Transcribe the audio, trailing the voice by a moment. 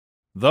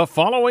The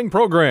following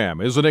program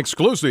is an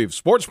exclusive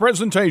sports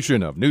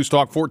presentation of News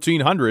Talk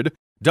 1400,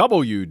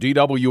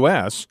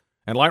 WDWS,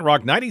 and Light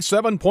Rock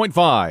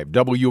 97.5,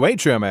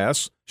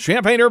 WHMS,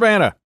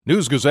 Champaign-Urbana,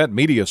 News Gazette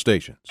media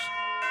stations.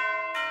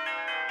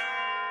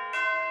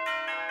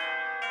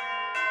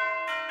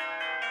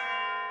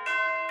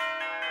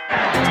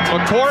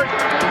 McCourt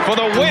for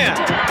the win.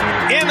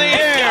 In the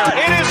air.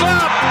 It is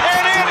up,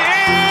 and it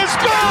is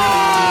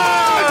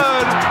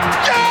good!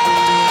 Yes!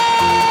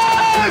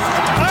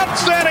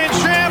 Upset in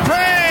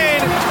Champaign.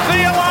 The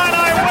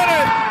Illini win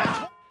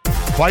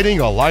it. Fighting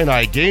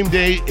Illini Game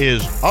Day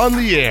is on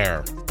the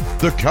air.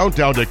 The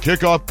countdown to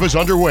kickoff is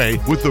underway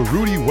with the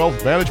Rudy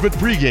Wealth Management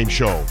pregame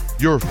show.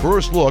 Your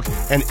first look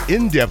and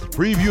in-depth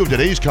preview of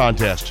today's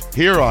contest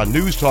here on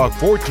News Talk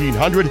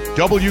 1400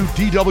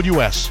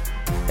 WDWS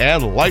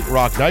and Light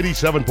Rock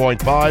 97.5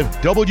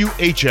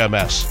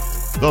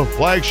 WHMS, the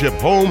flagship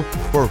home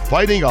for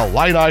Fighting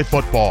Illini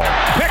football.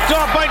 Picked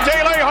off by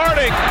Dele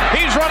Harding.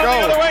 He's running the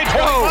other way.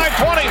 25,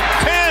 20,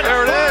 10,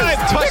 there it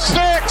 5, is.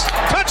 6,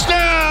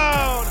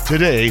 touchdown!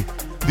 Today,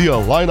 the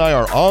Illini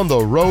are on the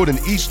road in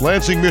East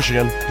Lansing,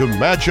 Michigan to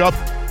match up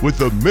with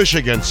the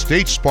Michigan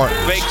State Spartans.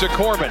 Fake to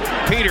Corbin.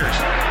 Peters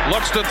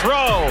looks to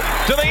throw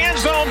to the end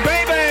zone.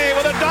 Bebe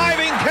with a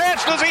diving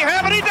catch. Does he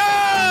have it? He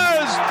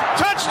does!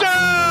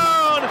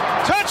 Touchdown!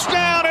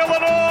 Touchdown,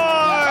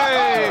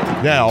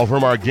 Illinois! Now,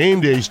 from our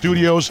game day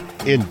studios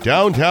in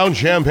downtown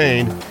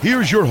Champaign,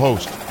 here's your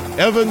host,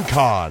 Evan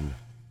Kahn.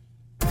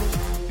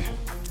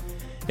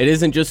 It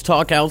isn't just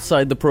talk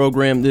outside the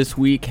program this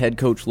week. Head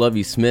coach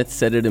Lovie Smith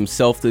said it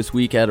himself this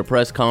week at a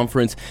press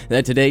conference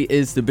that today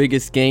is the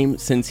biggest game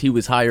since he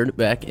was hired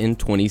back in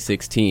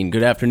 2016.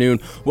 Good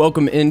afternoon.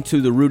 Welcome into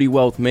the Rudy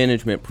Wealth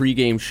Management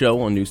pregame show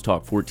on News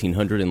Talk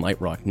 1400 and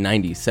Light Rock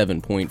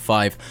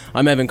 97.5.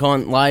 I'm Evan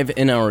Kahn, live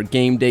in our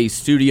game day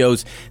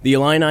studios. The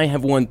Illini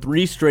have won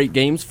 3 straight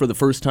games for the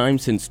first time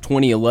since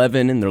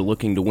 2011, and they're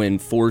looking to win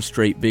 4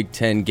 straight Big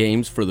Ten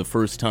games for the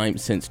first time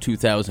since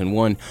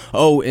 2001.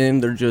 Oh,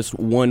 and they're just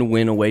one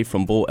win away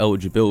from bowl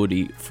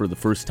eligibility for the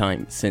first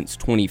time since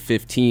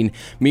 2015.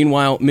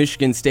 Meanwhile,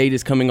 Michigan State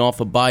is coming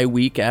off a bye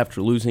week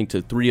after losing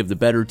to 3 of the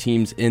better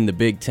teams in the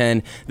Big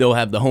Ten. They'll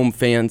have the home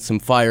fans some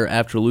fire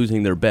after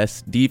losing their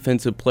best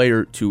defensive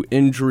player to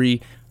to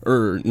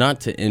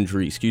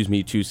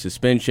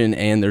suspension,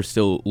 and they're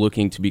still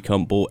looking to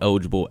become bowl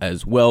eligible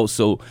as well.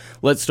 So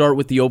let's start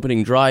with the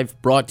opening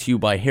drive, brought to you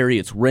by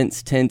Harriet's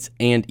Rents, Tents,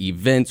 and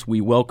Events. We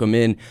welcome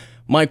in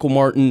Michael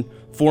Martin,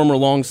 former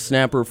long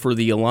snapper for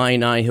the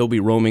Illini. He'll be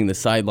roaming the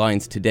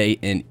sidelines today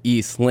in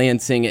East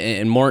Lansing.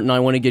 And Martin, I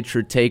want to get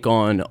your take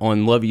on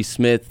Lovie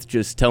Smith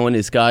just telling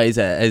his guys,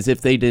 as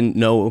if they didn't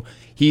know,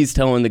 he's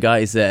telling the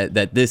guys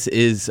that this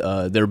is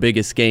their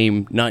biggest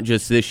game, not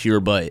just this year,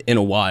 but in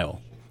a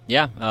while.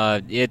 Yeah,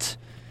 it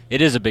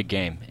is a big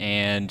game.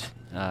 And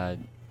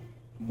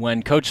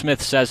when Coach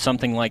Smith says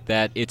something like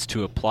that, it's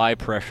to apply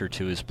pressure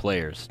to his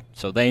players.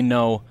 So they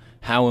know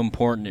how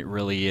important it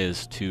really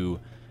is to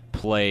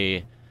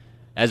play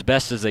as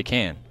best as they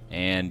can.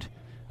 And,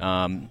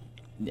 the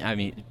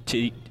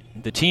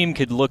team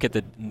could look at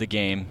the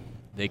game.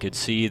 They could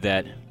see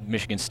that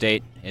Michigan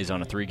State is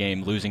on a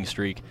 3-game losing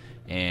streak,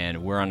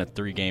 and we're on a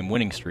 3-game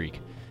winning streak.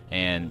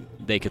 And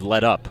they could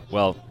let up.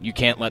 Well, you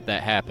can't let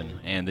that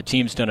happen. And the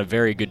team's done a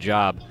very good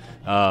job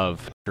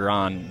of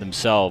on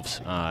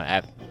themselves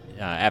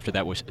after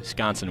that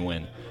Wisconsin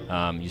win.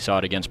 You saw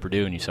it against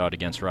Purdue, and you saw it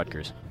against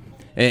Rutgers.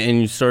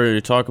 And you started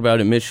to talk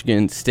about at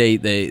Michigan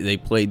State, they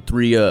played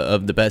 3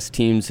 of the best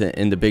teams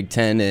in the Big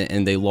Ten,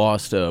 and they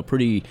lost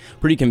pretty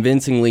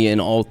convincingly in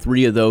all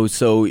 3 of those.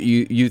 So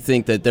you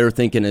think that they're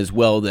thinking as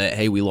well that,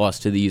 hey, we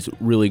lost to these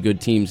really good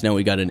teams. Now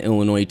we got an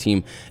Illinois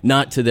team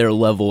not to their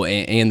level,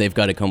 and they've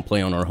got to come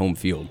play on our home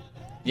field.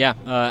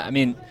 Yeah,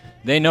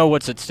 they know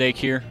what's at stake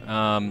here.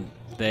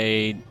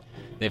 They've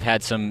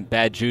had some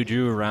bad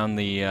juju around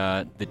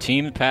the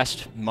team the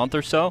past month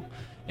or so,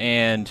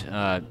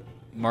 and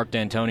Mark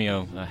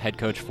D'Antonio, head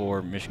coach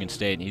for Michigan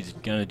State, he's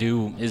going to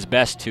do his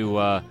best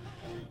to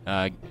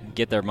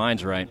get their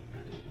minds right.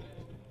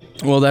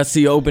 Well, that's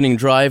the opening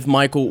drive.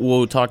 Michael,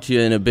 we'll talk to you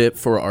in a bit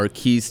for our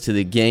keys to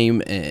the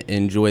game.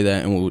 Enjoy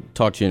that, and we'll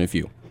talk to you in a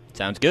few.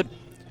 Sounds good.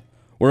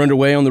 We're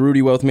underway on the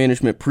Rudy Wealth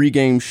Management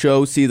pregame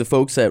show. See the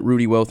folks at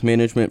Rudy Wealth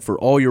Management for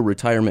all your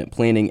retirement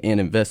planning and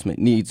investment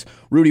needs.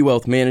 Rudy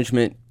Wealth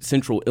Management,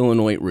 Central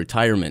Illinois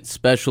retirement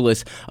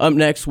specialist. Up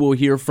next, we'll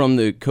hear from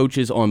the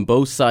coaches on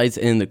both sides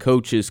in the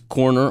Coaches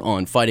Corner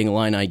on Fighting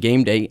Illini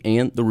Game Day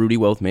and the Rudy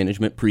Wealth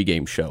Management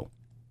pregame show.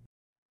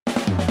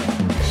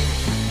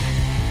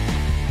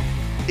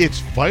 It's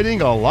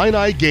Fighting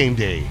Illini Game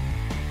Day.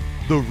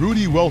 The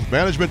Rudy Wealth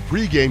Management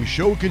pregame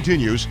show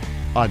continues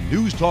on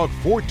News Talk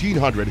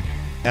 1400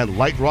 and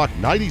Light Rock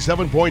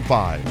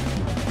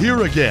 97.5.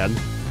 Here again,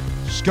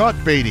 Scott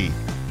Beatty.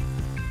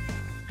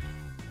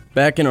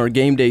 Back in our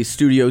game day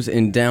studios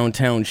in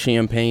downtown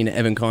Champaign,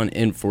 Evan Kahn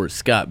in for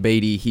Scott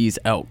Beatty. He's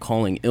out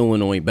calling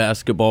Illinois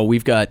basketball.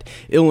 We've got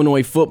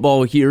Illinois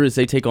football here as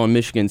they take on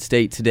Michigan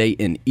State today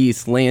in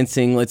East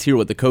Lansing. Let's hear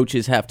what the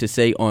coaches have to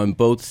say on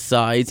both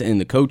sides in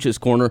the Coaches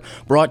Corner,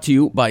 brought to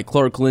you by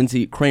Clark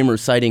Lindsey, Kramer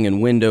Siding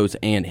and Windows,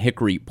 and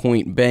Hickory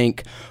Point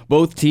Bank.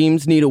 Both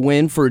teams need a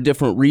win for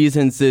different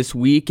reasons this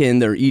week,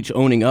 and they're each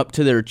owning up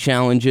to their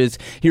challenges.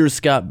 Here's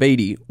Scott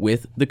Beatty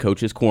with the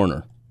Coaches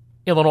Corner.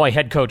 Illinois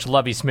head coach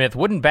Lovie Smith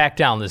wouldn't back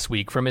down this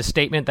week from his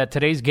statement that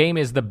today's game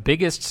is the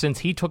biggest since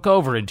he took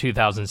over in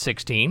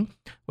 2016,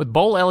 with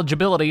bowl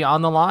eligibility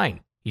on the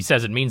line. He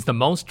says it means the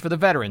most for the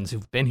veterans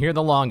who've been here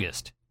the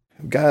longest.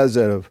 Guys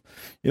that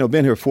have,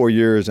 been here 4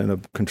 years and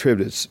have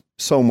contributed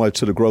so much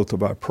to the growth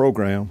of our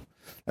program,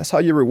 that's how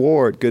you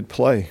reward good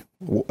play.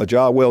 A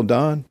job well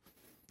done,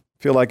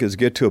 feel like it's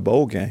get to a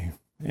bowl game.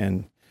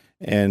 And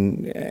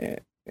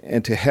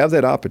to have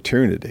that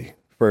opportunity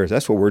first,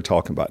 that's what we're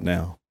talking about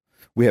now.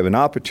 We have an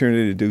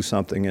opportunity to do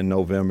something in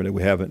November that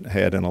we haven't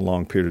had in a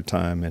long period of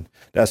time, and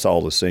that's all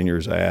the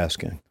seniors are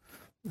asking.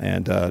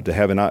 And to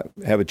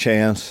have a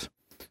chance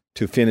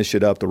to finish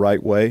it up the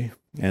right way,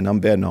 and I'm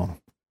betting on them.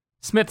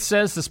 Smith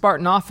says the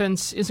Spartan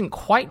offense isn't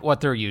quite what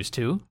they're used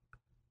to.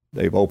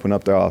 They've opened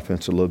up their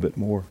offense a little bit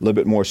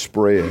more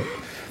spread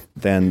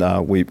than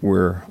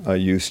we're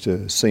used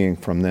to seeing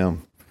from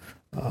them.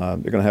 They're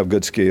going to have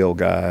good skill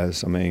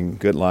guys.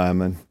 Good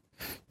linemen.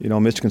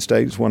 Michigan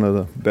State is one of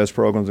the best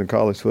programs in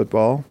college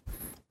football,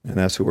 and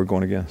that's who we're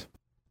going against.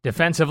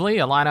 Defensively,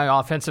 Illini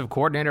offensive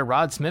coordinator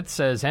Rod Smith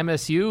says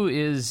MSU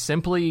is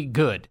simply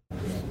good.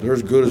 They're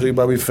as good as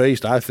anybody we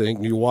faced, I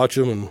think. You watch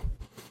them,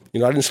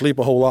 and I didn't sleep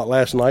a whole lot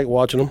last night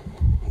watching them.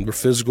 They're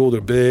physical,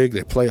 they're big,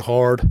 they play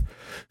hard,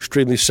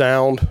 extremely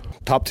sound,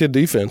 top 10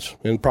 defense,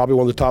 and probably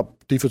one of the top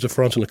defensive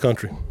fronts in the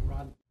country.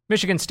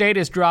 Michigan State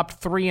has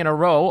dropped 3 in a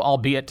row,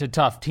 albeit to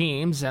tough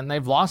teams, and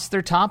they've lost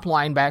their top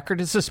linebacker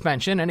to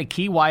suspension and a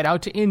key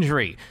wideout to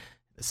injury.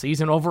 The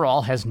season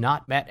overall has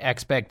not met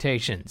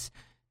expectations.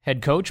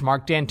 Head coach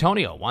Mark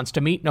D'Antonio wants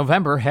to meet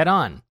November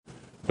head-on.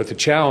 But the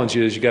challenge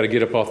is you got to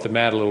get up off the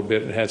mat a little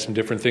bit and had some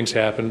different things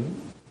happen,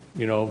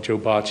 Joe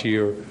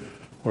Bocci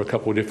or a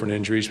couple of different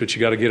injuries, but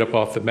you got to get up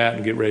off the mat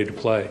and get ready to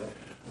play.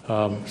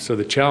 So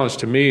the challenge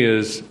to me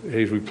is,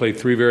 hey, we played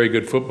 3 very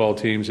good football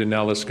teams, and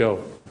now let's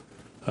go.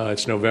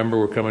 It's November.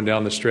 We're coming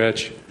down the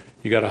stretch.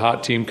 You got a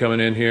hot team coming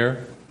in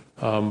here,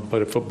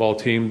 but a football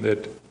team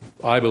that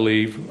I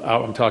believe,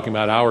 I'm talking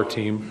about our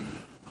team,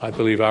 I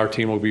believe our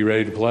team will be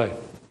ready to play.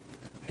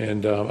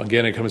 And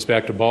again, it comes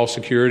back to ball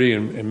security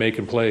and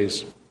making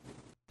plays.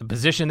 The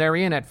position they're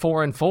in at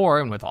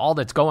 4-4, and with all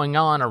that's going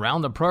on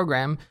around the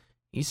program,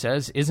 he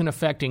says isn't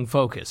affecting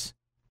focus.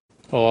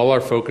 Well, all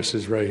our focus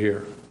is right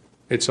here.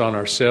 It's on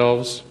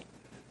ourselves.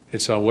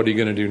 It's on what are you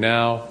going to do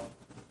now.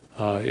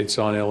 It's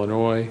on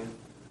Illinois.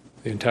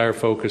 The entire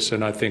focus,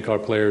 and I think our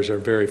players are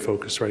very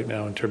focused right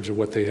now in terms of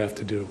what they have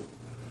to do.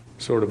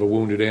 Sort of a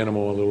wounded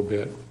animal a little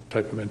bit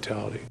type of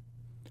mentality.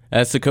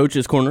 That's the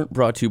Coaches Corner,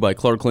 brought to you by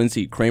Clark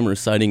Lindsey, Kramer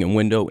Siding and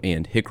Window,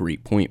 and Hickory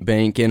Point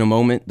Bank. In a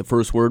moment, the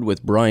first word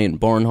with Brian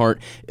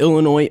Barnhart.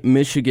 Illinois,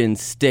 Michigan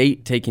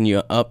State, taking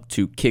you up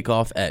to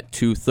kickoff at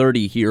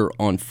 2:30 here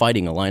on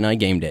Fighting Illini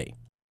Game Day.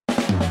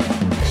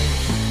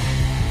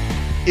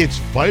 It's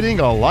Fighting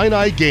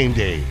Illini Game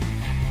Day.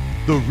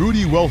 The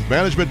Rudy Wealth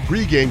Management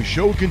pregame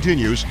show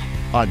continues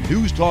on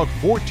News Talk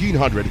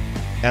 1400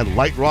 and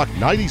Light Rock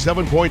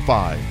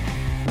 97.5.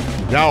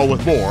 Now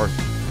with more,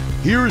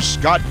 here's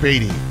Scott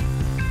Beatty.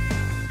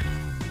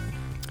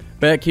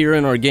 Back here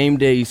in our game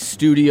day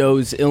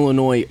studios,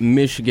 Illinois,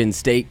 Michigan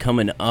State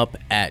coming up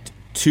at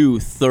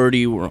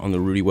 2:30. We're on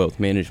the Rudy Wealth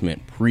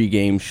Management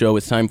pregame show.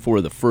 It's time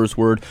for the first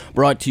word,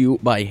 brought to you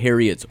by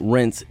Harriet's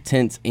Rents,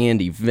 Tents, and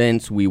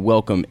Events. We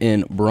welcome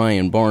in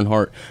Brian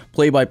Barnhart,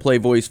 play-by-play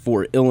voice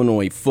for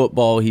Illinois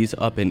football. He's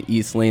up in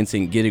East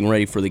Lansing getting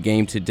ready for the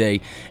game today.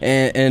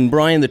 And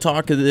Brian, the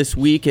talk of this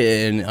week,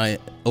 and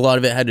a lot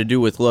of it had to do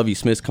with Lovie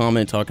Smith's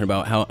comment talking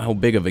about how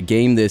big of a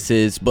game this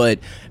is, but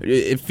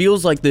it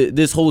feels like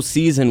this whole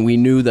season we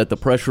knew that the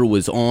pressure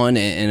was on,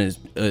 and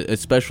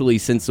especially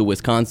since the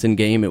Wisconsin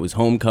game, it was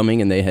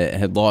homecoming, and they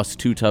had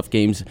lost 3 tough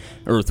games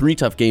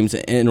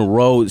in a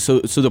row. So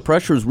the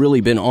pressure's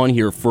really been on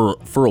here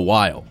for a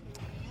while.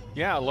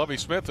 Yeah, Lovie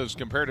Smith has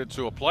compared it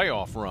to a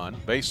playoff run,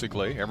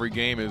 basically. Every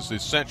game is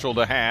essential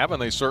to have,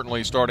 and they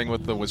certainly, starting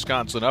with the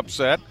Wisconsin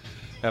upset,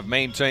 have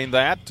maintained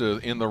that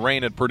in the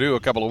rain at Purdue a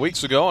couple of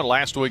weeks ago, and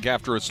last week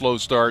after a slow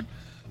start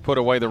put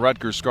away the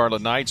Rutgers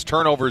Scarlet Knights.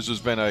 Turnovers has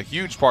been a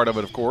huge part of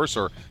it, of course,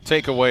 or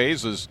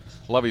takeaways, as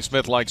Lovie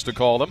Smith likes to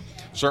call them.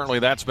 Certainly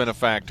that's been a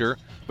factor.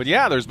 But,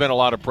 yeah, there's been a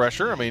lot of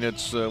pressure. I mean,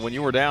 it's when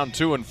you were down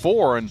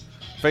 2-4 and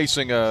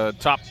facing a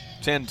top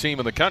 10 team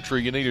in the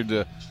country, you needed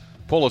to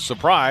pull a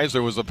surprise.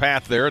 There was a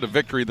path there to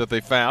victory that they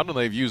found, and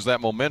they've used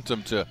that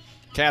momentum to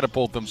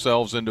catapult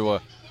themselves into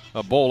a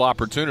bowl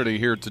opportunity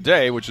here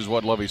today, which is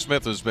what Lovie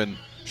Smith has been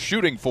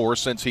shooting for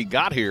since he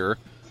got here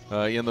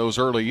in those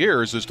early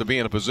years is to be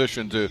in a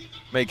position to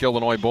make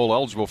Illinois bowl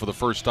eligible for the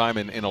first time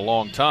in a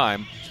long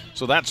time.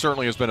 So that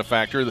certainly has been a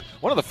factor.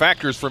 One of the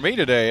factors for me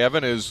today,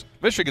 Evan, is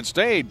Michigan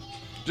State,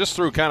 just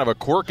through kind of a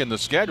quirk in the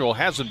schedule,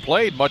 hasn't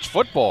played much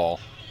football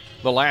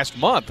the last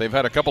month. They've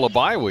had a couple of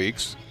bye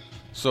weeks.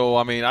 So,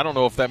 I mean, I don't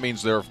know if that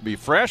means they'll be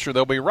fresh or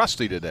they'll be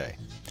rusty today.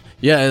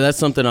 Yeah, that's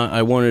something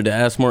I wanted to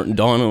ask Martin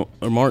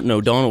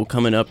O'Donnell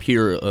coming up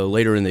here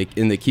later in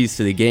the keys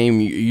to the game.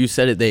 You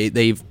said it.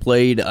 They've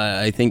played.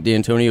 I think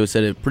D'Antonio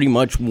said it. Pretty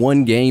much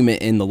one game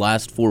in the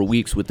last 4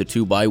 weeks with the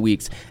 2 bye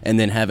weeks, and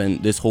then having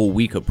this whole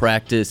week of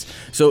practice.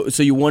 So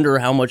you wonder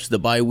how much the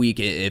bye week,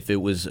 if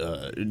it was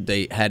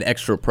they had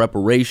extra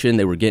preparation,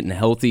 they were getting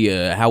healthy,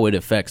 how it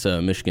affects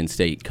Michigan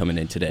State coming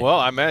in today.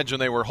 Well, I imagine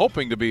they were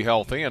hoping to be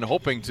healthy and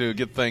hoping to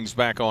get things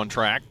back on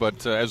track,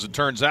 but as it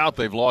turns out,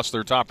 they've lost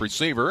their top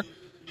receiver,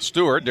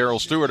 Darrell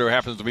Stewart, who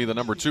happens to be the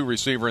number 2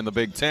 receiver in the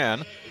Big Ten.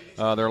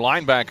 Their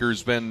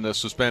linebacker's been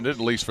suspended, at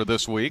least for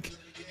this week.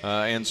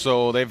 And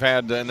so they've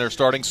had, and their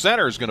starting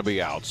center is going to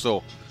be out.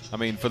 So, I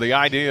mean, for the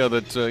idea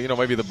that,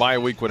 maybe the bye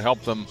week would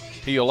help them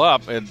heal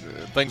up, and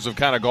things have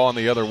kind of gone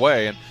the other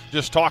way. And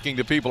just talking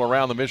to people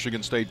around the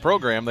Michigan State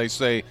program, they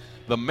say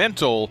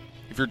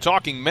if you're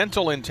talking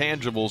mental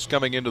intangibles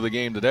coming into the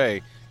game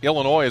today,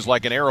 Illinois is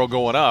like an arrow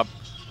going up,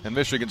 and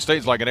Michigan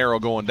State's like an arrow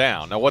going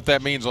down. Now, what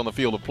that means on the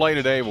field of play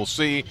today, we'll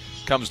see.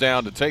 Comes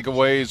down to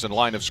takeaways and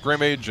line of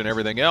scrimmage and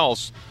everything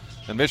else.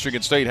 And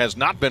Michigan State has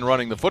not been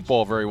running the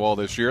football very well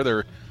this year.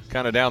 They're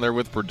kind of down there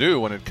with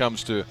Purdue when it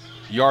comes to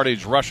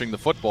yardage rushing the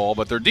football.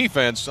 But their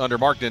defense under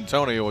Mark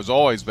D'Antonio has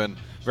always been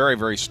very,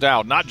 very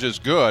stout. Not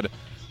just good,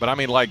 but I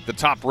mean like the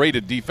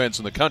top-rated defense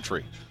in the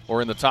country,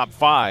 or in the top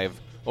 5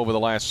 over the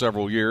last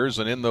several years.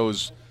 And in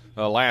those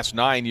last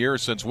 9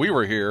 years since we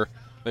were here,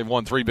 they've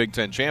won 3 Big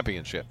Ten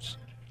championships.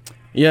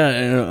 Yeah,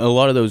 and a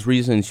lot of those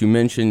reasons you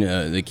mentioned,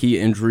 the key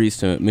injuries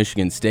to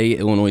Michigan State.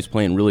 Illinois is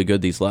playing really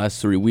good these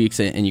last 3 weeks,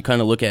 and you kind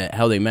of look at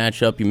how they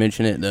match up. You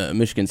mentioned it,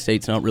 Michigan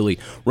State's not really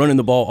running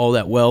the ball all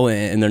that well,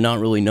 and they're not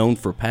really known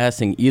for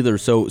passing either.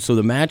 So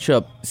the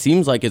matchup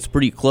seems like it's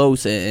pretty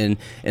close, and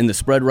the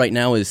spread right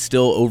now is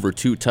still over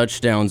 2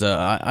 touchdowns.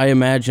 I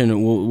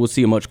imagine we'll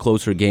see a much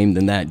closer game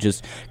than that,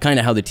 just kind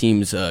of how the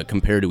teams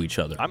compare to each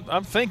other.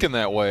 I'm thinking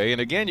that way,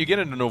 and again, you get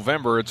into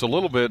November, it's a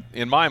little bit,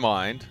 in my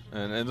mind,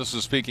 and this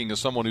is speaking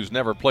as someone who's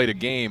never played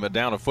a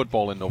down of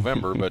football in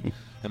November, but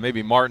and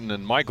maybe Martin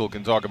and Michael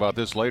can talk about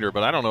this later,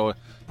 but I don't know.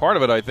 Part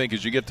of it, I think,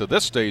 as you get to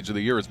this stage of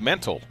the year is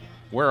mental.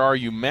 Where are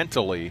you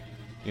mentally?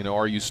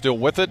 Are you still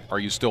with it? Are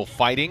you still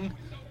fighting?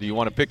 Do you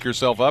want to pick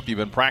yourself up? You've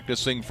been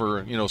practicing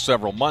for,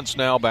 several months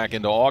now, back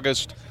into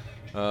August,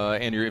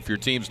 and if your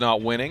team's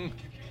not winning,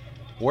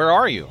 where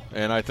are you?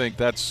 And I think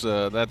that's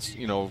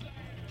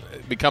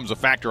it becomes a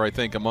factor, I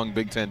think, among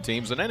Big Ten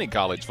teams and any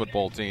college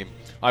football team,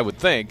 I would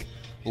think,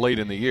 late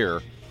in the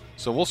year.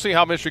 So we'll see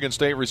how Michigan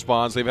State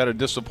responds. They've had a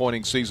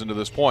disappointing season to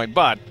this point,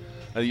 but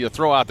you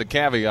throw out the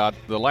caveat,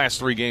 the last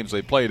 3 games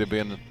they played have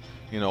been,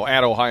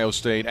 at Ohio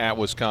State, at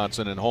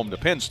Wisconsin, and home to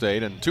Penn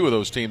State, and 2 of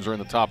those teams are in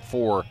the top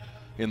 4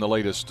 in the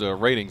latest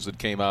ratings that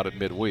came out at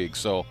midweek.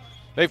 So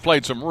they've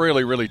played some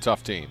really, really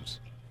tough teams.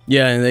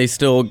 Yeah, and they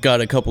still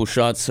got a couple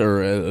shots,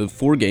 or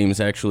 4 games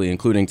actually,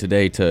 including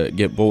today, to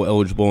get bowl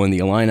eligible, and the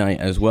Illini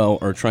as well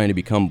are trying to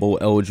become bowl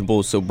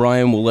eligible. So,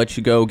 Brian, we'll let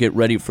you go. Get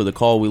ready for the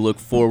call. We look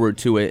forward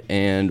to it,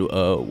 and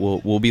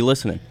we'll be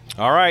listening.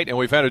 All right, and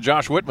we've had a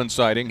Josh Whitman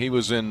sighting. He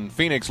was in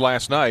Phoenix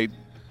last night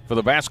for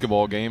the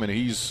basketball game, and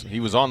he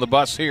was on the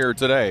bus here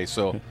today,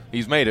 so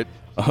he's made it.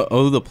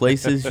 The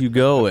places you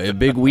go. A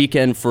big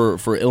weekend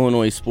for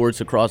Illinois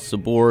sports across the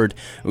board.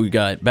 We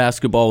got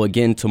basketball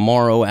again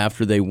tomorrow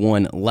after they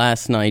won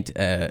last night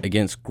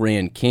against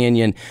Grand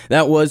Canyon.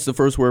 That was the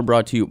first word,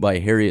 brought to you by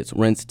Harriet's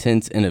Rents,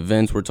 Tents, and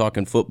Events. We're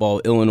talking football,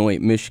 Illinois,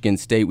 Michigan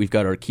State. We've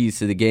got our keys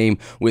to the game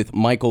with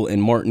Michael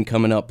and Martin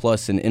coming up,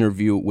 plus an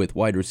interview with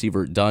wide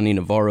receiver Donnie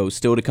Navarro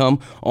still to come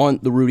on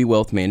the Rudy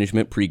Wealth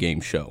Management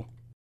pregame show.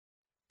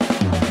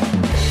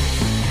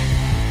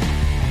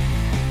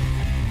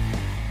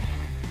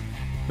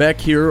 Back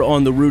here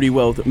on the Rudy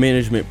Wealth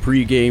Management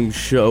pregame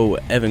show,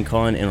 Evan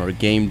Kahn in our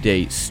game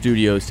day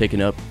studios, taking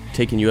you up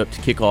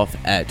to kickoff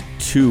at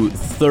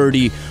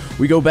 2:30.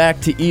 We go back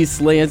to East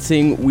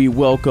Lansing. We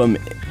welcome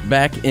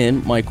back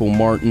in Michael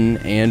Martin,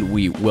 and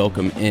we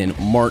welcome in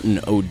Martin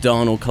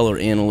O'Donnell, color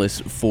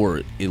analyst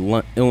for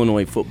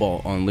Illinois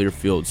football on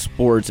Learfield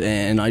Sports.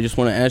 And I just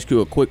want to ask you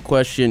a quick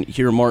question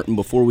here, Martin,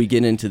 before we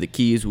get into the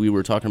keys. We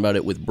were talking about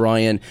it with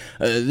Brian.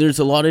 There's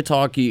a lot of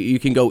talk. You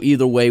can go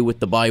either way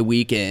with the bye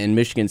week, and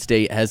Michigan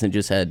State hasn't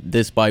just had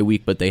this bye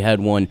week, but they had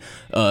one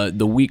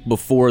the week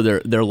before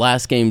their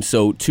last game.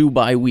 So 2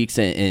 bye weeks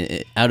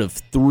out of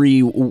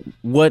 3.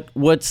 What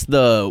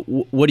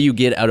do you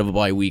get out of a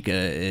bye week?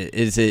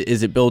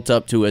 Is it built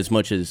up to as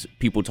much as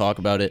people talk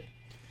about it?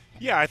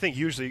 Yeah, I think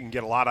usually you can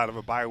get a lot out of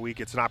a bye week.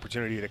 It's an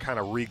opportunity to kind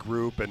of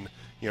regroup and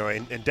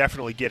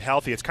definitely get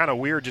healthy. It's kind of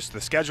weird, just the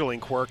scheduling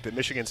quirk that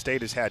Michigan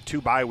State has had 2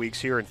 bye weeks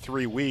here in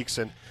 3 weeks.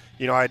 And,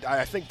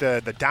 I think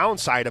the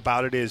downside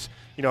about it is,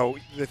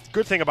 the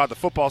good thing about the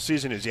football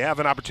season is you have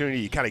an opportunity,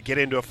 you kind of get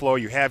into a flow,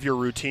 you have your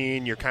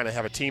routine, you kind of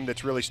have a team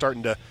that's really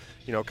starting to,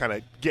 kind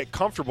of get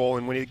comfortable.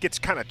 And when it gets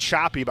kind of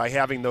choppy by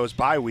having those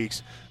bye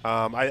weeks,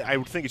 I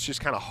would think it's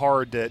just kind of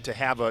hard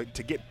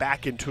to get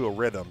back into a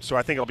rhythm. So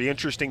I think it'll be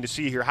interesting to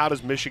see here, how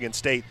does Michigan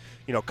State,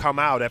 come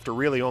out after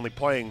really only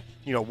playing,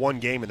 1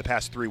 game in the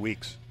past 3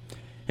 weeks.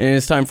 And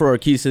it's time for our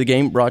Keys to the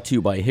Game, brought to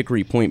you by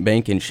Hickory Point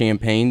Bank in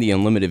Champaign. The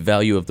unlimited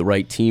value of the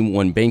right team.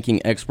 One banking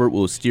expert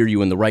will steer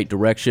you in the right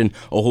direction.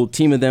 A whole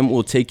team of them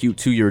will take you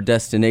to your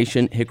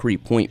destination. Hickory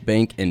Point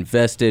Bank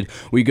invested.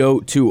 We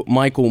go to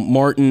Michael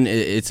Martin.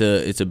 It's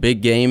a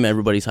big game.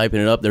 Everybody's hyping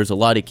it up. There's a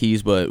lot of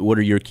keys, but what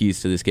are your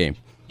keys to this game?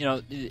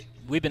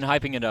 We've been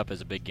hyping it up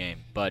as a big game,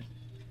 but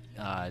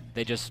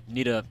they just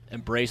need to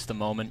embrace the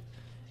moment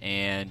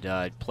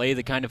and play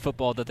the kind of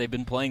football that they've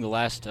been playing the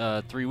last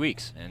 3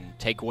 weeks and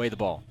take away the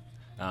ball.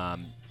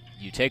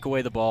 You take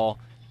away the ball,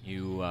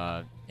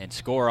 and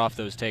score off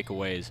those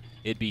takeaways,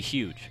 it'd be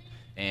huge.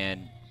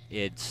 And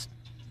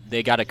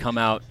they got to come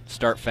out,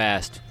 start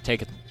fast,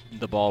 take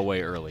the ball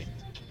away early.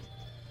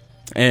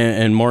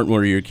 And Martin, what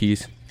are your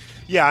keys?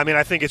 Yeah,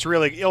 I think it's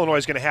really Illinois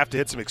is going to have to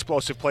hit some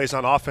explosive plays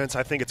on offense.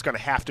 I think it's going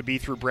to have to be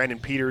through Brandon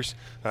Peters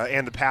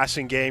and the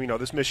passing game.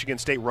 This Michigan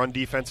State run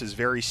defense is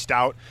very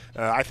stout.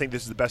 I think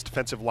this is the best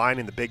defensive line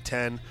in the Big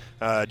Ten,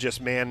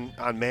 just man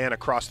on man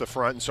across the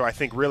front. And so I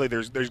think really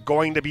there's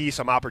going to be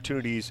some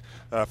opportunities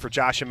for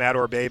Josh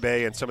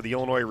Amador-Bebe and some of the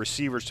Illinois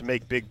receivers to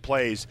make big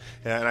plays.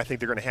 And I think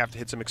they're going to have to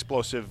hit some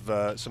explosive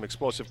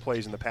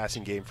plays in the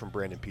passing game from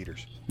Brandon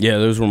Peters. Yeah,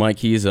 those were my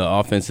keys.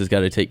 Offense has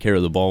got to take care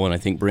of the ball, and I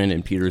think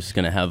Brandon Peters is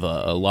going to have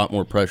a lot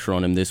more pressure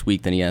on him this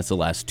week than he has the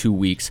last 2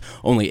 weeks.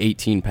 Only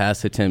 18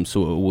 pass attempts,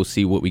 so we'll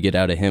see what we get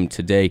out of him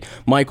today.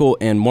 Michael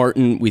and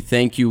Martin, we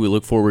thank you. We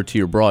look forward to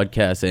your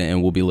broadcast,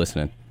 and we'll be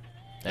listening.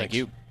 Thank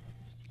you.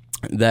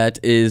 That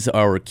is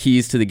our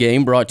Keys to the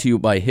Game, brought to you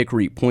by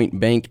Hickory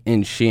Point Bank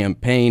in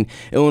Champaign.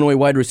 Illinois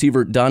wide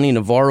receiver Donnie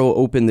Navarro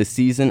opened the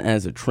season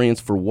as a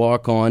transfer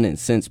walk-on, and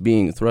since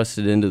being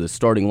thrusted into the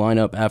starting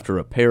lineup after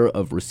a pair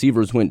of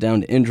receivers went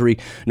down to injury,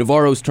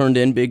 Navarro's turned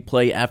in big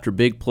play after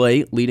big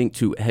play, leading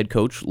to head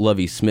coach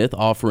Lovie Smith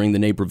offering the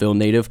Naperville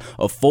native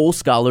a full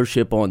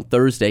scholarship on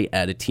Thursday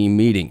at a team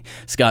meeting.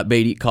 Scott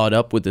Beatty caught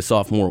up with the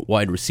sophomore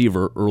wide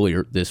receiver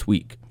earlier this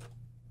week.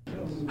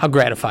 How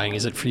gratifying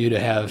is it for you to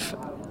have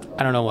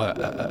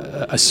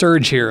a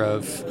surge here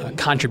of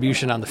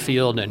contribution on the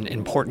field and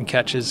important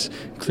catches,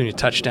 including a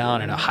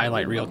touchdown and a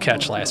highlight reel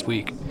catch last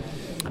week?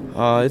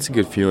 It's a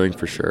good feeling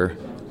for sure.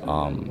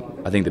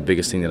 I think the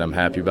biggest thing that I'm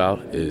happy about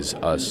is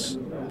us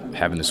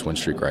having this win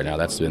streak right now.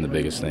 That's been the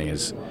biggest thing,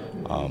 is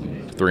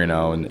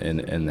 3-0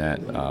 in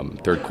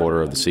that third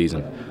quarter of the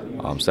season.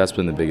 So that's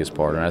been the biggest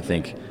part. And I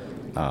think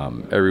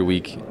every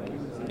week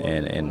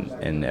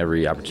and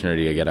every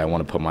opportunity I get, I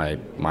want to put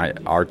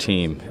our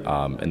team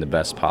in the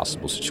best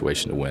possible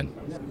situation to win.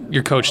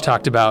 Your coach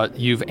talked about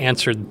you've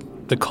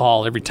answered the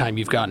call every time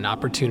you've gotten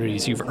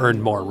opportunities. You've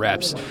earned more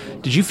reps.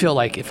 Did you feel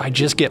like if I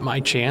just get my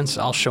chance,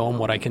 I'll show them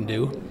what I can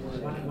do?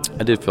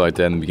 I did feel like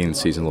that in the beginning of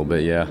the season a little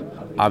bit, yeah.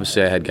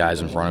 Obviously, I had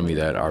guys in front of me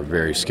that are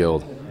very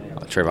skilled.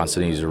 Trayvon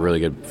Sidney is a really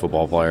good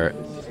football player.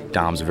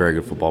 Dom's a very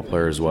good football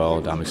player as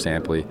well, Dominic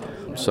Stampley.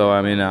 So,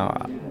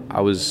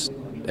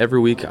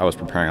 every week I was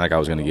preparing like I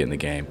was going to get in the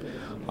game.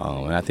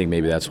 And I think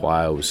maybe that's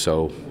why I was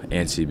so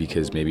antsy,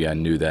 because maybe I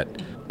knew that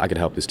I could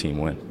help this team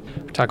win.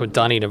 We're talking with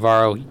Donnie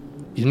Navarro. You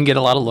didn't get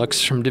a lot of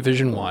looks from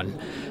Division I.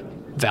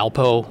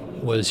 Valpo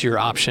was your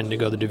option to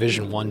go the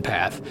Division I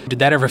path. Did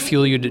that ever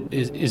fuel you?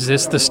 Is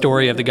this the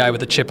story of the guy with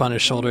the chip on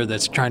his shoulder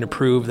that's trying to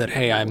prove that,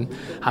 hey,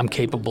 I'm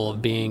capable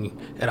of being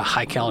at a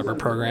high caliber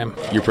program?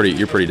 You're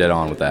pretty dead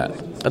on with that.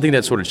 I think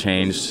that sort of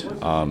changed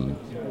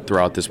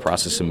throughout this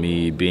process of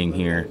me being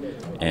here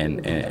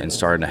and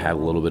starting to have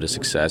a little bit of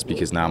success,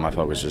 because now my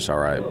focus is just, all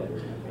right,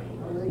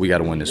 we got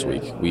to win this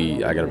week.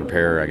 I got to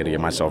prepare. I got to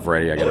get myself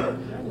ready. I got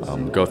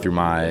to go through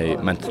my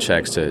mental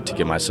checks to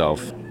get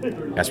myself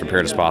as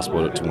prepared as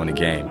possible to win a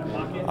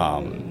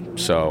game.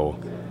 So,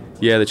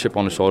 yeah, the chip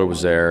on the shoulder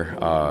was there.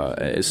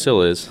 It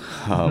still is,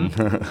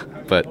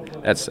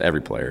 but that's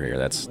every player here.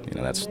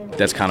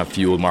 That's kind of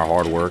fueled my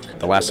hard work.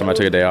 The last time I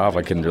took a day off,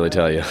 I couldn't really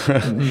tell you.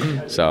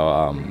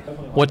 So,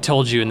 what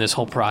told you in this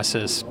whole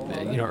process,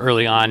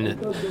 early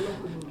on,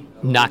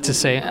 not to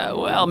say,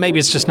 well, maybe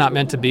it's just not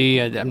meant to be.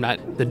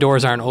 The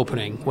doors aren't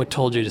opening. What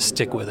told you to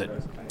stick with it?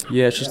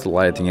 Yeah, it's just the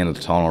light at the end of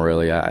the tunnel,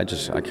 really. I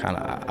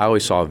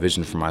always saw a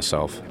vision for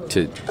myself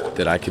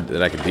that I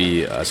could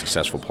be a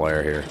successful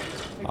player here,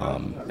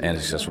 and a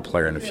successful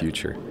player in the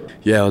future.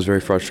 Yeah, it was very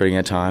frustrating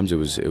at times. It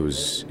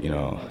was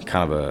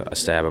kind of a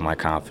stab at my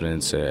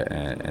confidence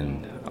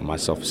and my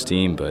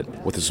self-esteem.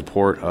 But with the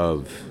support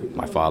of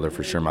my father,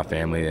 for sure, my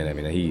family,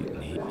 and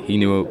he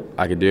knew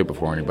I could do it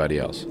before anybody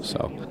else.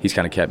 So he's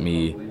kind of kept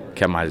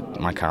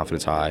my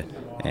confidence high,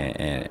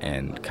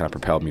 and kind of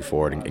propelled me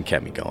forward and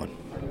kept me going.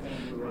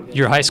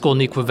 Your high school,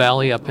 Neuqua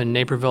Valley, up in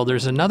Naperville,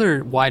 there's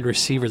another wide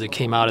receiver that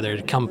came out of there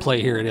to come play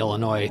here at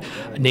Illinois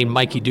named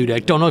Mikey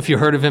Dudek. Don't know if you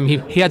heard of him.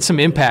 He had some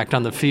impact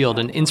on the field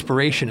and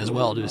inspiration as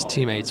well to his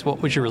teammates.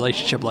 What was your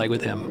relationship like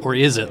with him? Or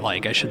is it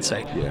like, I should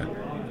say? Yeah.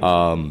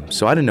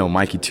 So I didn't know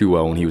Mikey too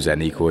well when he was at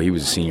Neuqua. He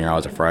was a senior. I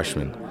was a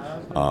freshman.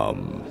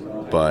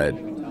 But,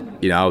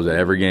 I was at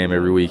every game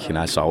every week, and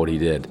I saw what he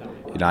did.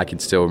 I can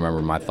still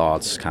remember my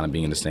thoughts kind of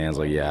being in the stands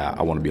like, yeah,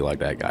 I want to be like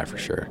that guy for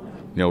sure.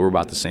 We're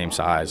about the same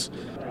size.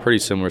 Pretty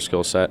similar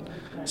skill set,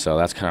 so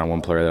that's kind of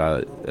one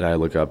player that I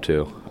look up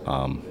to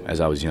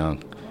as I was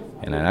young,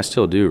 and I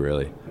still do,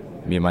 really.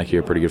 Me and Mikey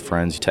are pretty good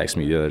friends. He texted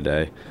me the other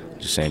day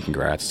just saying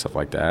congrats and stuff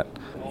like that.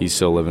 He's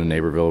still living in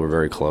Naperville. We're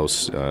very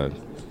close.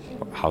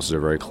 Houses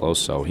are very close,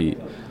 so he's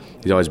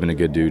always been a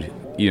good dude.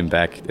 Even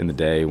back in the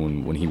day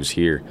when he was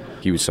here,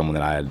 he was someone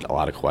that I had a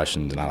lot of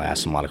questions, and I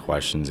asked him a lot of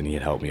questions, and he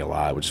had helped me a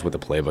lot, just with the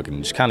playbook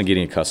and just kind of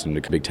getting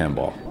accustomed to Big Ten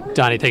ball.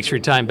 Donnie, thanks for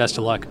your time. Best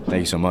of luck. Thank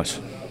you so much.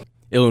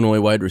 Illinois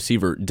wide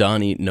receiver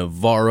Donnie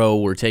Navarro.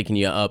 We're taking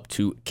you up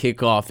to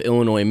kickoff.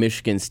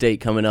 Illinois-Michigan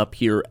State coming up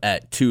here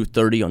at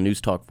 2:30 on News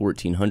Talk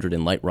 1400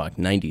 and Light Rock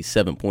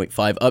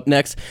 97.5. Up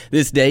next,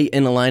 This Day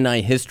in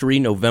Illini History,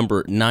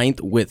 November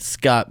 9th with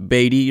Scott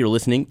Beatty. You're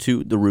listening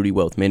to the Rudy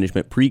Wealth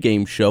Management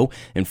pregame show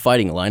and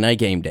Fighting Illini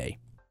Game Day.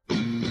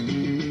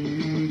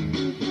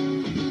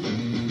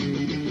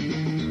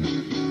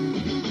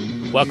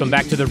 Welcome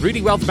back to the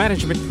Rudy Wealth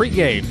Management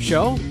pregame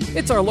show.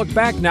 It's our look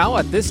back now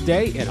at this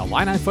day in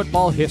Illini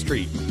football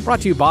history.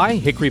 Brought to you by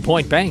Hickory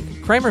Point Bank,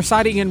 Kramer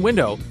Siding and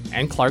Window,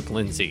 and Clark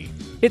Lindsay.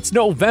 It's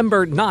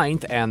November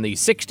 9th and the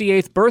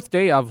 68th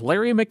birthday of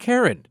Larry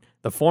McCarron,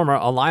 the former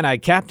Illini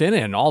captain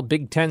and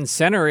All-Big Ten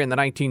center in the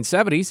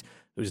 1970s,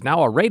 who's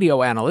now a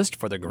radio analyst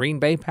for the Green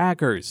Bay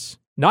Packers.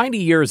 90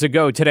 years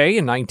ago today,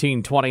 in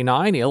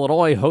 1929,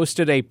 Illinois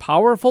hosted a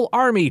powerful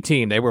Army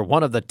team. They were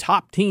one of the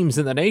top teams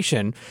in the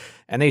nation,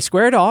 and they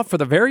squared off for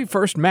the very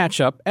first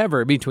matchup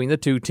ever between the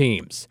two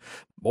teams.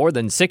 More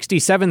than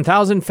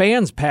 67,000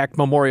 fans packed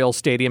Memorial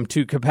Stadium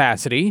to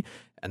capacity,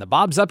 and the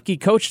Bob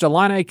Zuppke-coached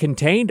Illini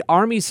contained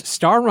Army's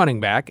star running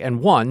back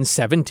and won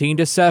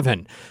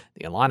 17-7.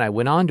 The Illini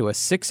went on to a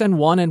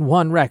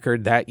 6-1-1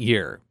 record that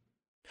year.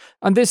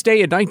 On this day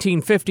in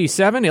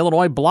 1957,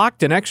 Illinois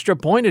blocked an extra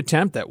point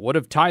attempt that would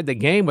have tied the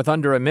game with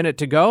under a minute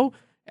to go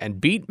and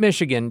beat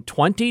Michigan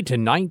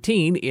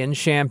 20-19 in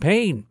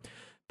Champaign.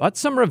 But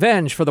some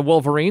revenge for the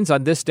Wolverines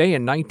on this day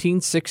in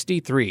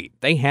 1963.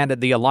 They handed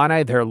the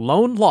Illini their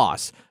lone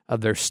loss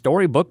of their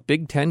storybook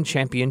Big Ten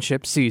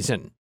championship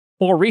season.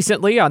 More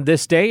recently, on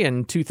this day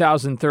in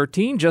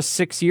 2013, just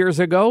 6 years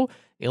ago,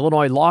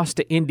 Illinois lost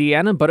to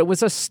Indiana, but it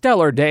was a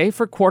stellar day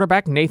for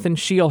quarterback Nathan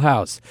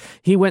Scheelhaus.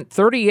 He went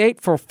 38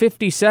 for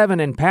 57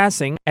 in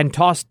passing and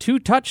tossed 2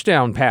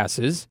 touchdown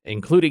passes,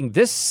 including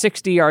this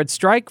 60-yard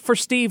strike for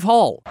Steve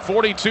Hull.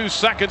 42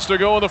 seconds to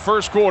go in the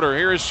first quarter.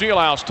 Here is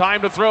Scheelhaus.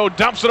 Time to throw.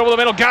 Dumps it over the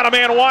middle. Got a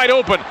man wide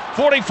open.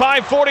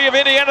 45-40 of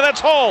Indiana.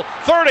 That's Hull.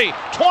 30,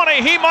 20.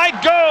 He might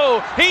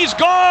go. He's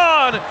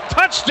gone.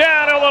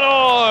 Touchdown,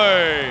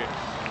 Illinois.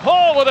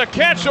 Hull with a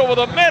catch over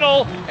the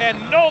middle, and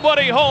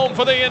nobody home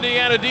for the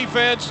Indiana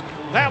defense.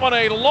 That one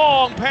a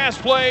long pass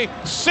play,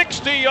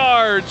 60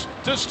 yards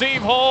to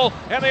Steve Hull,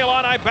 and the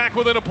Illini back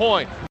within a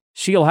point.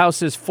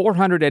 Scheelhaus's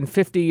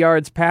 450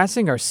 yards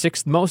passing are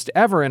 6th most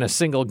ever in a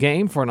single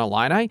game for an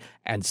Illini,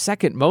 and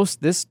 2nd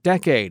most this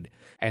decade.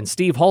 And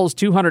Steve Hull's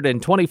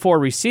 224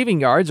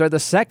 receiving yards are the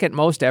 2nd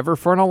most ever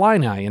for an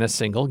Illini in a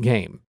single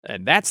game.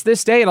 And that's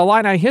this day in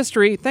Illini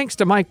history. Thanks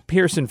to Mike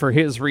Pearson for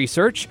his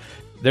research.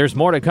 There's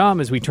more to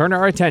come as we turn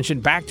our attention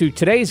back to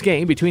today's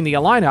game between the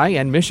Illini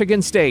and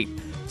Michigan State.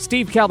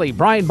 Steve Kelly,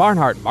 Brian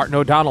Barnhart, Martin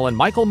O'Donnell, and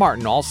Michael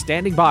Martin all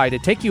standing by to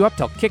take you up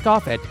till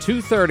kickoff at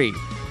 2:30.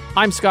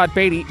 I'm Scott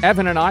Beatty.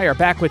 Evan and I are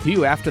back with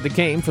you after the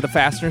game for the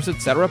Fasteners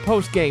Etc.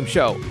 post-game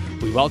show.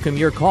 We welcome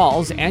your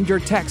calls and your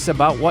texts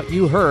about what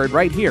you heard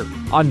right here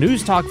on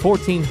News Talk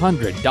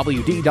 1400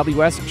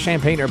 WDWS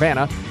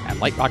Champaign-Urbana and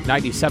Light Rock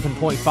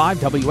 97.5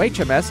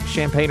 WHMS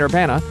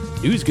Champaign-Urbana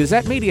News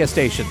Gazette media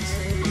stations.